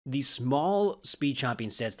The small Speed Champion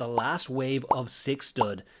sets, the last wave of 6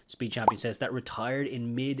 stud Speed Champion sets that retired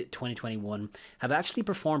in mid 2021, have actually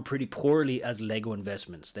performed pretty poorly as Lego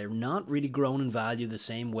investments. They're not really grown in value the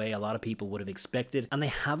same way a lot of people would have expected, and they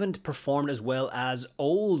haven't performed as well as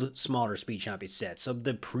old smaller Speed Champion sets. So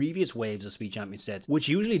the previous waves of Speed Champion sets, which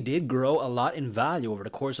usually did grow a lot in value over the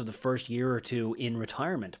course of the first year or two in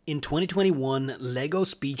retirement. In 2021, Lego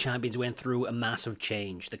Speed Champions went through a massive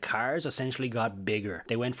change. The cars essentially got bigger.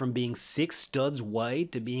 They went from being 6 studs wide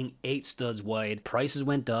to being 8 studs wide. Prices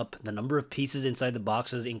went up, the number of pieces inside the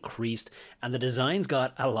boxes increased, and the designs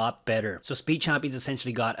got a lot better. So Speed Champions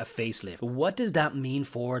essentially got a facelift. What does that mean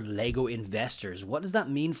for Lego investors? What does that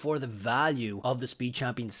mean for the value of the Speed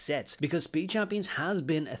Champions sets? Because Speed Champions has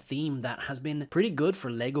been a theme that has been pretty good for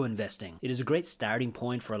Lego investing. It is a great starting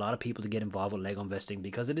point for a lot of people to get involved with Lego investing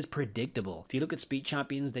because it is predictable. If you look at Speed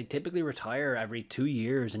Champions, they typically retire every 2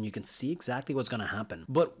 years and you can see exactly what's going to happen.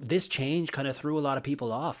 But this change kind of threw a lot of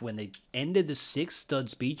people off when they ended the 6 stud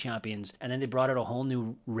Speed Champions and then they brought out a whole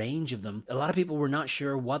new range of them. A lot of people were not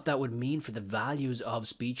sure what that would mean for the values of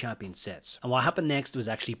Speed Champion sets. And what happened next was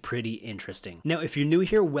actually pretty interesting. Now, if you're new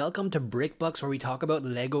here, welcome to BrickBucks, where we talk about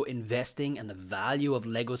Lego investing and the value of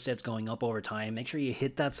Lego sets going up over time. Make sure you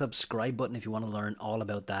hit that subscribe button if you want to learn all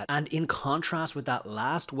about that. And in contrast with that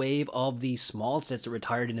last wave of the small sets that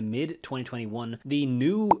retired in the mid 2021, the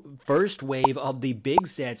new first wave of the big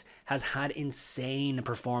sets has had insane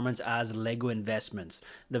performance as Lego investments.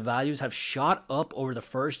 The values have shot up over the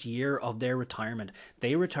first year of their retirement.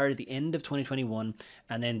 They retired at the end of 2021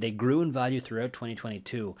 and then they grew in value throughout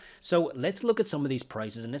 2022. So let's look at some of these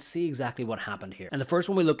prices and let's see exactly what happened here. And the first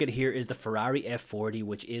one we look at here is the Ferrari F40,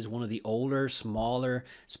 which is one of the older, smaller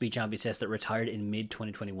Speed Champion sets that retired in mid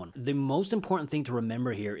 2021. The most important thing to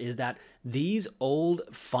remember here is that these old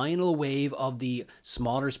final wave of the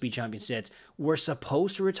smaller Speed Champion sets were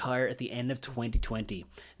supposed to retire at the end of 2020.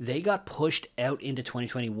 They got pushed out into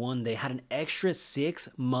 2021. They had an extra 6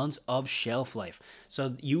 months of shelf life.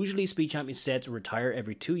 So usually Speed Champion sets retire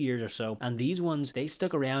every 2 years or so, and these ones, they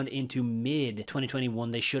stuck around into mid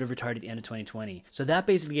 2021. They should have retired at the end of 2020. So that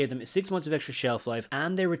basically gave them 6 months of extra shelf life,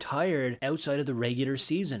 and they retired outside of the regular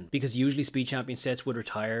season because usually Speed Champion sets would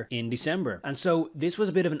retire in December. And so this was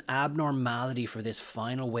a bit of an abnormality for this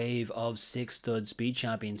final wave of 6 stud Speed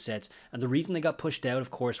Champion sets, and the reason they got pushed out,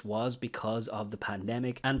 of course, was because of the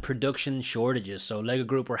pandemic and production shortages. So Lego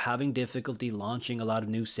Group were having difficulty launching a lot of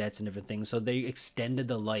new sets and everything, so they extended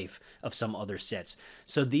the life of some other sets.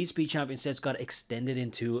 So these Speed Champion sets got extended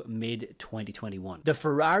into mid 2021. The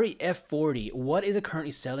Ferrari F40, what is it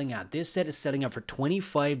currently selling at? This set is selling at for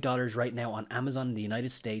 $25 right now on Amazon in the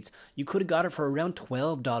United States. You could have got it for around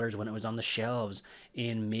 $12 when it was on the shelves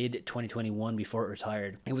in mid 2021 before it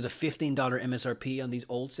retired. It was a $15 MSRP on these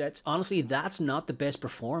old sets. Honestly, that's not the best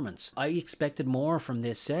performance. I expected more from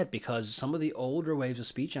this set because some of the older waves of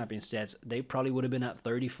Speed Champion sets, they probably would have been at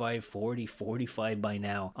 35, 40, 45 by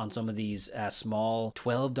now on some of these small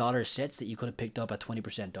 $12 sets that you could have picked up at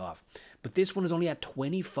 20% off. But this one is only at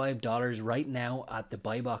 $25 right now at the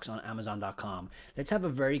buy box on Amazon.com. Let's have a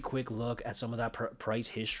very quick look at some of that price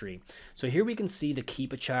history. So here we can see the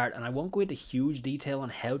Keepa chart, and I won't go into huge detail on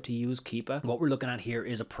how to use Keepa. What we're looking at here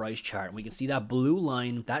is a price chart, and we can see that blue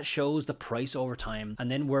line that shows the price over time,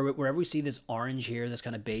 and then wherever we see this orange here, this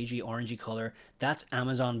kind of beigey orangey color, that's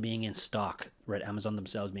Amazon being in stock, right? Amazon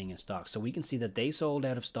themselves being in stock. So we can see that they sold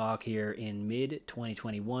out of stock here in mid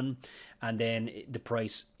 2021, and then the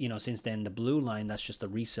price, you know, since then, the blue line, that's just the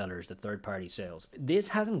resellers, the third-party sales. This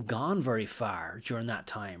hasn't gone very far during that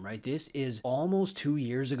time, right? This is almost 2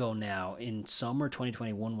 years ago now, in summer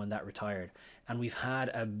 2021 when that retired, and we've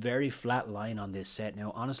had a very flat line on this set.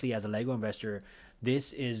 Now, honestly, as a Lego investor,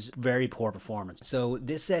 this is very poor performance. So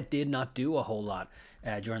this set did not do a whole lot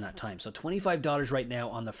during that time. So $25 right now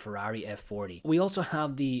on the Ferrari F40. We also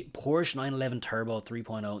have the Porsche 911 Turbo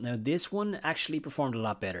 3.0. Now this one actually performed a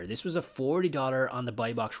lot better. This was a $40 on the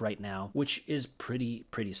buy box right now, which is pretty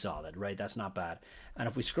solid, right? That's not bad. And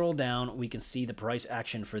if we scroll down, we can see the price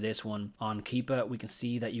action for this one on Keepa. We can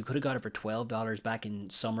see that you could have got it for $12 back in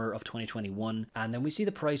summer of 2021. And then we see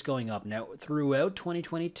the price going up. Now, throughout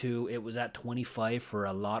 2022, it was at 25 for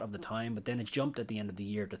a lot of the time, but then it jumped at the end of the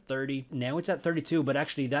year to 30. Now it's at 32, but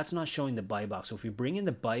actually that's not showing the buy box. So if we bring in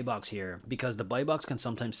the buy box here, because the buy box can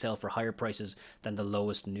sometimes sell for higher prices than the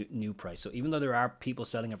lowest new price. So even though there are people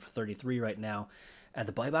selling it for 33 right now,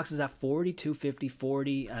 the buy box is at 42, 50,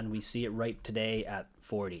 40, and we see it right today at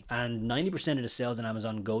 40. And 90% of the sales on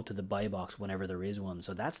Amazon go to the buy box whenever there is one.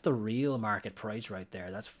 So that's the real market price right there.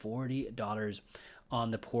 That's $40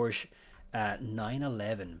 on the Porsche at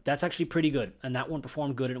 911. That's actually pretty good, and that one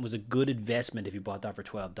performed good, and it was a good investment if you bought that for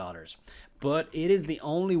 $12. But it is the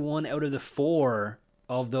only one out of the 4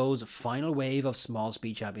 of those final wave of small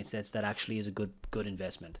speed champion sets that actually is a good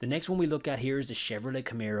investment. The next one we look at here is the Chevrolet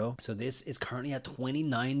Camaro. So this is currently at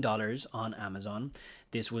 $29 on Amazon.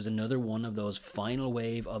 This was another one of those final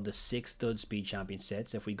wave of the 6 stud speed champion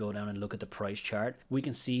sets. If we go down and look at the price chart, we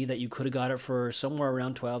can see that you could have got it for somewhere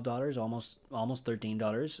around $12, almost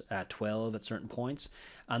 $13, at 12 at certain points.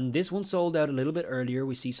 And this one sold out a little bit earlier.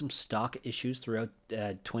 We see some stock issues throughout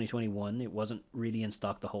 2021. It wasn't really in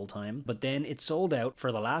stock the whole time, but then it sold out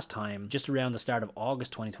for the last time just around the start of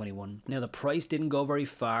August 2021. Now the price didn't go very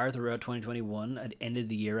far throughout 2021. It ended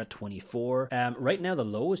the year at 24. Right now the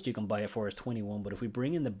lowest you can buy it for is 21, but if we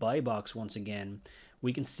bring in the buy box once again,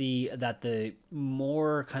 we can see that the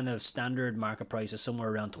more kind of standard market price is somewhere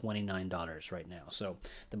around $29 right now. So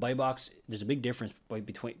the buy box, there's a big difference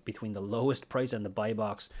between the lowest price and the buy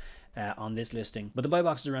box on this listing. But the buy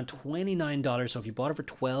box is around $29. So if you bought it for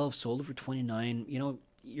 12, sold it for 29, you know,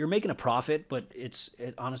 you're making a profit, but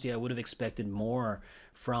honestly, I would have expected more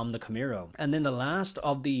from the Camaro. And then the last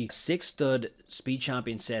of the 6 stud Speed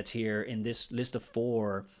Champion sets here in this list of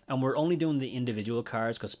 4, and we're only doing the individual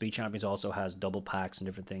cars because Speed Champions also has double packs and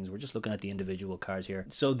different things. We're just looking at the individual cars here.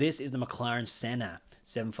 So this is the McLaren Senna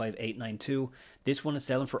 75892. This one is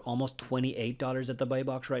selling for almost $28 at the buy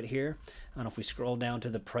box right here. And if we scroll down to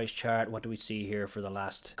the price chart, what do we see here for the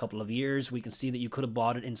last couple of years? We can see that you could have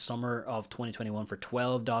bought it in summer of 2021 for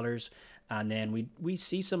 $12. And then we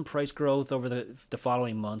see some price growth over the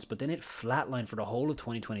following months, but then it flatlined for the whole of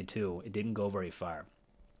 2022. It didn't go very far.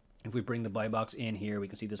 If we bring the buy box in here, we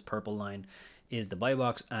can see this purple line is the buy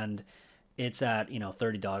box, and it's at, you know,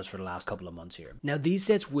 $30 for the last couple of months here. Now, these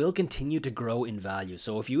sets will continue to grow in value.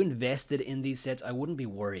 So if you invested in these sets, I wouldn't be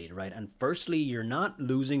worried, right? And firstly, you're not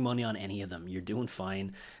losing money on any of them. You're doing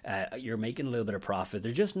fine. You're making a little bit of profit.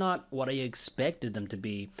 They're just not what I expected them to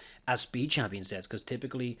be as Speed Champion sets, because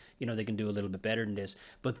typically, you know, they can do a little bit better than this.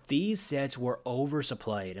 But these sets were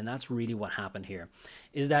oversupplied, and that's really what happened here,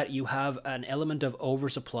 is that you have an element of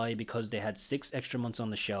oversupply because they had 6 extra months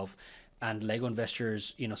on the shelf. And Lego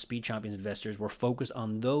investors, you know, Speed Champions investors were focused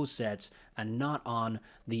on those sets and not on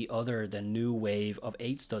the new wave of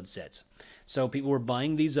 8 stud sets. So people were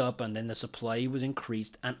buying these up, and then the supply was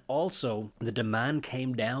increased, and also the demand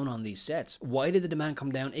came down on these sets. Why did the demand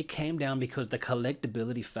come down? It came down because the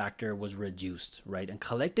collectability factor was reduced, right? And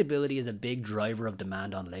collectability is a big driver of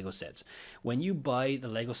demand on Lego sets. When you buy the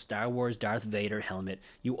Lego Star Wars Darth Vader helmet,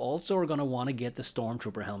 you also are going to want to get the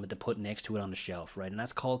Stormtrooper helmet to put next to it on the shelf, right? And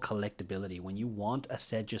that's called collectability, when you want a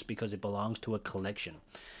set just because it belongs to a collection.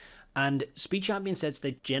 And Speed Champion sets,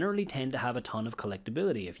 they generally tend to have a ton of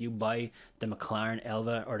collectability. If you buy the McLaren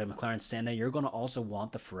Elva or the McLaren Senna, you're going to also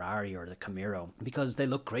want the Ferrari or the Camaro because they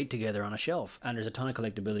look great together on a shelf. And there's a ton of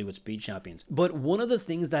collectability with Speed Champions. But one of the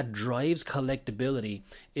things that drives collectability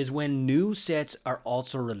is when new sets are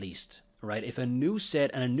also released. Right? If a new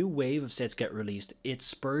set and a new wave of sets get released, it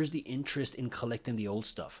spurs the interest in collecting the old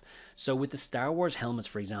stuff. So with the Star Wars helmets,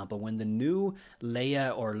 for example, when the new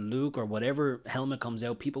Leia or Luke or whatever helmet comes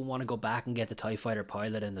out, people want to go back and get the TIE Fighter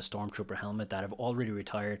pilot and the Stormtrooper helmet that have already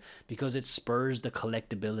retired because it spurs the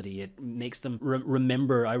collectability. It makes them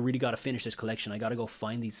remember, I really got to finish this collection. I got to go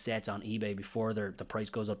find these sets on eBay before the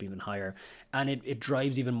price goes up even higher. And it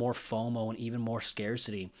drives even more FOMO and even more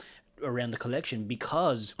scarcity around the collection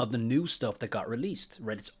because of the new stuff that got released,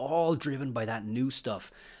 right? It's all driven by that new stuff,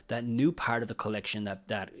 that new part of the collection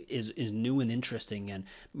that is new and interesting, and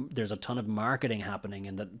there's a ton of marketing happening,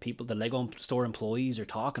 and the Lego store employees are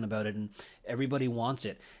talking about it, and everybody wants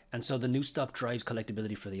it. And so the new stuff drives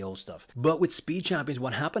collectability for the old stuff. But with Speed Champions,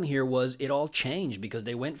 what happened here was it all changed because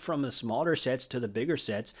they went from the smaller sets to the bigger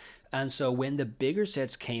sets. And so when the bigger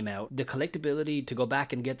sets came out, the collectability to go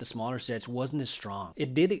back and get the smaller sets wasn't as strong.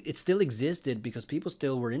 It still existed because people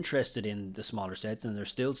still were interested in the smaller sets, and they're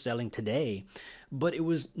still selling today. But it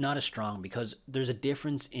was not as strong because there's a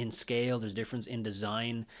difference in scale, there's a difference in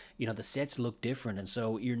design. You know, the sets look different, and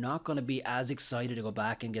so you're not going to be as excited to go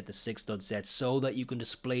back and get the 6 stud sets so that you can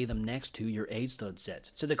display them next to your 8 stud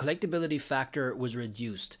sets. So the collectability factor was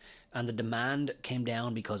reduced, and the demand came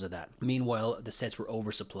down because of that. Meanwhile, the sets were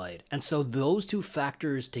oversupplied. And so those two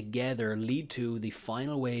factors together lead to the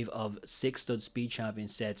final wave of 6 stud Speed Champion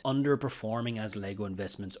sets underperforming as Lego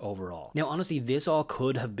investments overall. Now, honestly, this all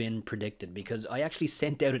could have been predicted because I I actually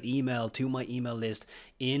sent out an email to my email list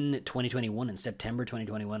in 2021, in September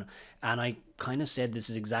 2021, and I kind of said this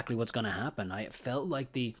is exactly what's going to happen. I felt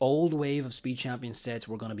like the old wave of Speed Champion sets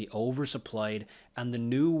were going to be oversupplied, and the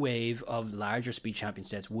new wave of larger Speed Champion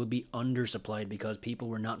sets would be undersupplied because people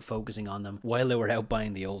were not focusing on them while they were out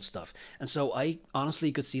buying the old stuff. And so I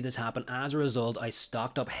honestly could see this happen. As a result, I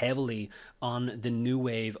stocked up heavily on the new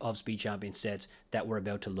wave of Speed Champion sets that we're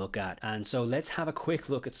about to look at. And so let's have a quick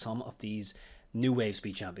look at some of these new wave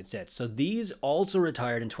Speed Champion sets. So these also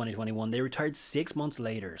retired in 2021. They retired 6 months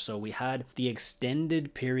later. So we had the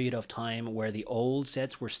extended period of time where the old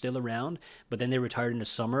sets were still around, but then they retired in the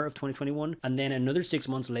summer of 2021. And then another 6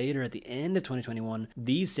 months later, at the end of 2021,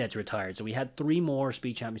 these sets retired. So we had 3 more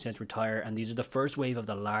Speed Champion sets retire, and these are the first wave of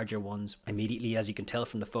the larger ones. Immediately, as you can tell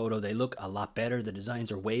from the photo, they look a lot better. The designs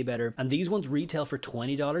are way better. And these ones retail for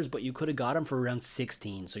 $20, but you could have got them for around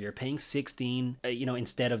 $16. So you're paying $16,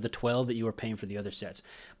 instead of the $12 that you were paying for the other sets.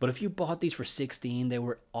 But if you bought these for $16, they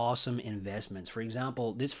were awesome investments. For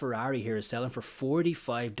example, this Ferrari here is selling for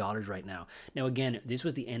 $45 right now. Now again, this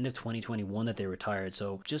was the end of 2021 that they retired,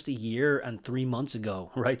 so just a year and 3 months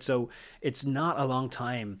ago, right? So it's not a long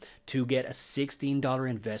time to get a $16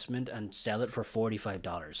 investment and sell it for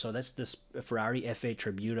 $45. So that's this Ferrari F8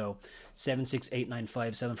 Tributo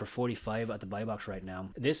 76895 selling for $45 at the buy box right now.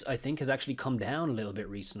 This, I think, has actually come down a little bit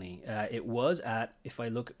recently. It was at, if I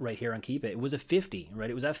look right here on Keep It, it was at 50, right?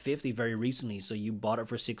 It was at 50 very recently. So you bought it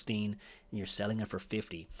for 16 and you're selling it for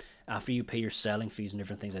 50. After you pay your selling fees and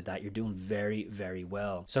different things like that, you're doing very, very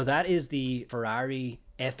well. So that is the Ferrari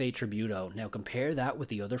F8 Tributo. Now compare that with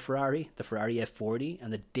the other Ferrari, the Ferrari F40,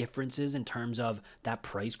 and the differences in terms of that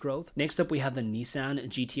price growth. Next up, we have the Nissan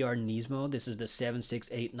GTR Nismo. This is the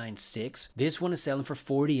 76896. This one is selling for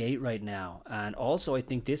 $48 right now. And also, I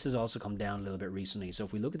think this has also come down a little bit recently. So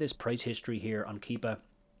if we look at this price history here on Keepa,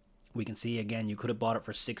 we can see again, you could have bought it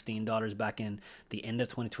for $16 back in the end of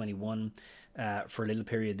 2021. For a little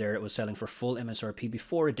period there, it was selling for full MSRP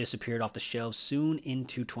before it disappeared off the shelves soon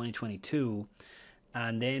into 2022.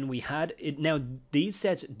 And then we had it. Now, these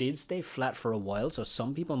sets did stay flat for a while, so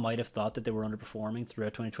some people might have thought that they were underperforming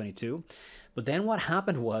throughout 2022. But then what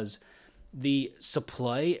happened was the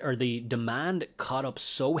supply or the demand caught up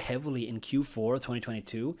so heavily in Q4 of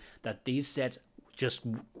 2022 that these sets just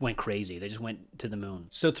went crazy. They just went to the moon.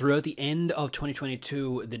 So throughout the end of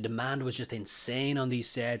 2022, the demand was just insane on these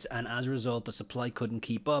sets, and as a result, the supply couldn't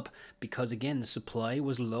keep up because, again, the supply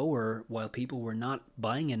was lower while people were not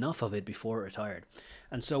buying enough of it before it retired.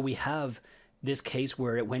 And so we have this case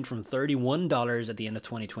where it went from $31 at the end of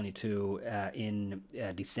 2022 in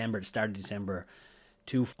December, the start of December,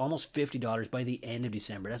 to almost $50 by the end of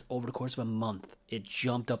December. That's over the course of a month. It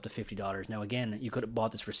jumped up to $50. Now again, you could have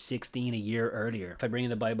bought this for $16 a year earlier. If I bring in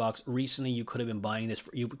the buy box, recently you could have been buying this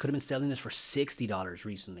you could have been selling this for $60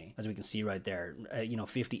 recently, as we can see right there.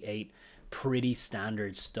 58, pretty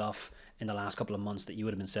standard stuff in the last couple of months that you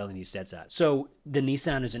would have been selling these sets at. So the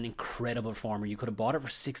Nissan is an incredible performer. You could have bought it for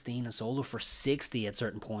 16 and sold it for 60 at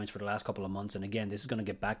certain points for the last couple of months. And again, this is going to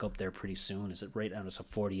get back up there pretty soon. It's right now, it's at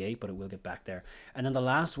 48, but it will get back there. And then the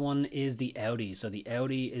last one is the Audi. So the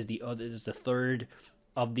Audi is the third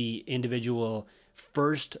of the individual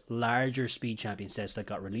first larger Speed Champion sets that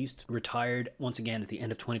got released. Retired once again at the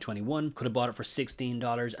end of 2021. Could have bought it for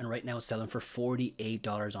 $16 and right now it's selling for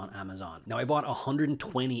 $48 on Amazon. Now I bought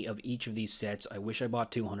 120 of each of these sets. I wish I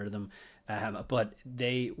bought 200 of them. But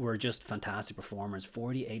they were just fantastic performers.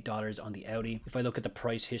 $48 on the Audi. If I look at the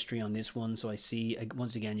price history on this one, so I see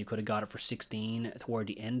once again you could have got it for 16 toward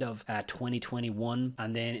the end of 2021,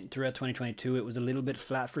 and then throughout 2022 it was a little bit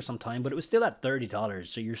flat for some time, but it was still at $30.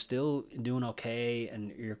 So you're still doing okay,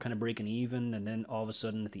 and you're kind of breaking even. And then all of a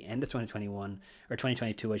sudden at the end of 2021 or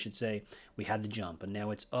 2022, I should say, we had the jump, and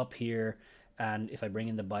now it's up here. And if I bring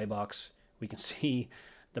in the buy box, we can see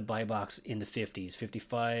the buy box in the 50s,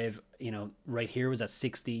 55, right here was at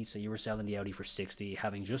 60. So you were selling the Audi for 60,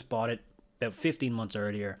 having just bought it about 15 months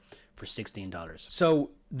earlier for $16.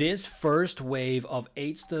 So this first wave of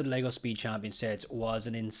 8 stud Lego Speed Champion sets was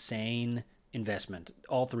an insane investment.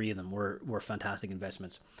 All 3 of them were fantastic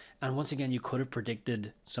investments. And once again, you could have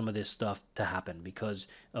predicted some of this stuff to happen because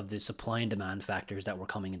of the supply and demand factors that were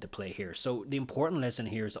coming into play here. So the important lesson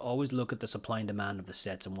here is to always look at the supply and demand of the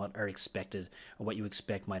sets and what are expected or what you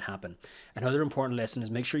expect might happen. Another important lesson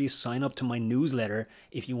is make sure you sign up to my newsletter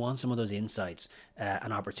if you want some of those insights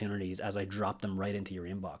and opportunities as I drop them right into your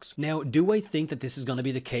inbox. Now, do I think that this is going to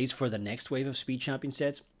be the case for the next wave of Speed Champion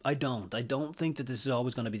sets? I don't. I don't think that this is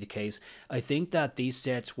always going to be the case. I think that these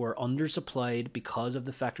sets were undersupplied because of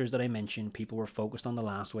the factors that I mentioned. People were focused on the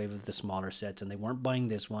last wave of the smaller sets and they weren't buying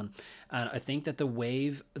this one. And I think that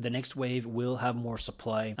the next wave will have more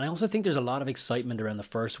supply. And I also think there's a lot of excitement around the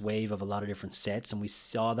first wave of a lot of different sets. And we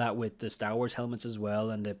saw that with the Star Wars helmets as well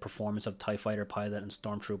and the performance of TIE Fighter Pilot and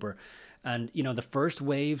Stormtrooper. And, you know, the first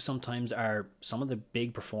wave sometimes are some of the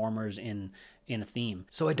big performers in a theme.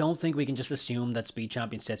 So I don't think we can just assume that Speed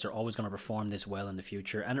Champion sets are always going to perform this well in the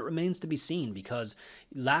future. And it remains to be seen because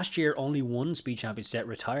last year only one Speed Champion set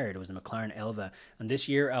retired. It was the McLaren Elva. And this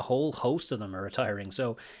year a whole host of them are retiring.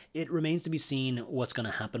 So it remains to be seen what's going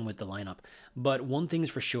to happen with the lineup. But one thing is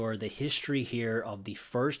for sure, the history here of the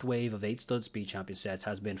first wave of 8-stud Speed Champion sets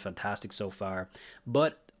has been fantastic so far.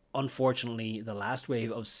 But unfortunately, the last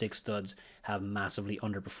wave of 6 studs have massively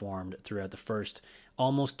underperformed throughout the first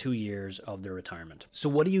almost 2 years of their retirement. So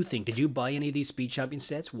what do you think? Did you buy any of these Speed Champion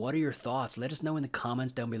sets? What are your thoughts? Let us know in the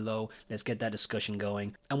comments down below. Let's get that discussion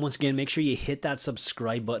going. And once again, make sure you hit that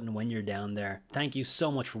subscribe button when you're down there. Thank you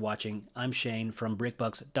so much for watching. I'm Shane from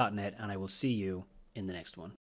brickbucks.net and I will see you in the next one.